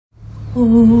At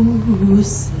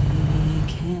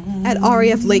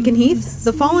RAF Lakenheath,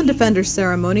 the Fallen Defender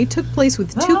ceremony took place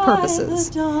with two purposes: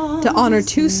 to honor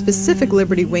two specific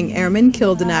Liberty Wing airmen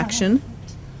killed in action,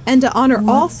 and to honor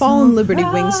all fallen Liberty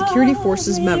Wing Security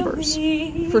Forces members.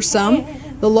 For some,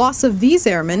 the loss of these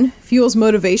airmen fuels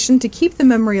motivation to keep the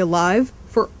memory alive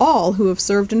for all who have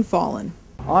served and fallen.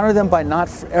 Honor them by not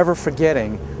ever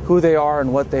forgetting who they are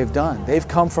and what they've done. They've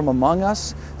come from among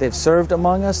us, they've served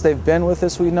among us, they've been with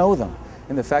us, we know them.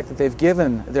 And the fact that they've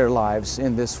given their lives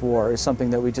in this war is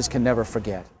something that we just can never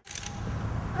forget.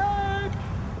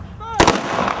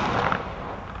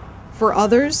 For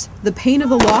others, the pain of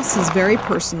the loss is very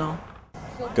personal.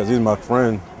 Because he's my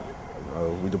friend.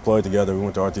 We deployed together, we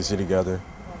went to RTC together,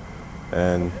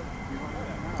 and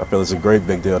I feel it's a great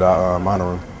big deal to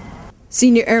honor him.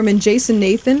 Senior Airman Jason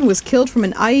Nathan was killed from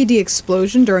an IED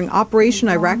explosion during Operation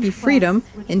Iraqi Freedom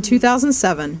in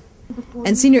 2007,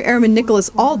 and Senior Airman Nicholas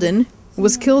Alden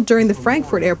was killed during the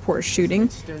Frankfurt airport shooting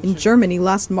in Germany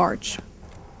last March.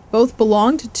 Both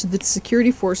belonged to the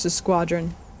Security Forces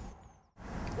Squadron.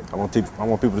 I want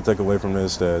people to take away from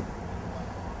this that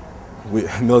we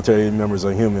military members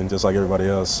are human just like everybody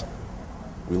else.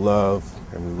 We love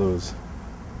and we lose.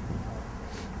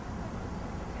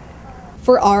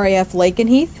 For RAF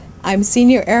Lakenheath, I'm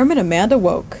Senior Airman Amanda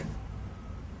Wowk.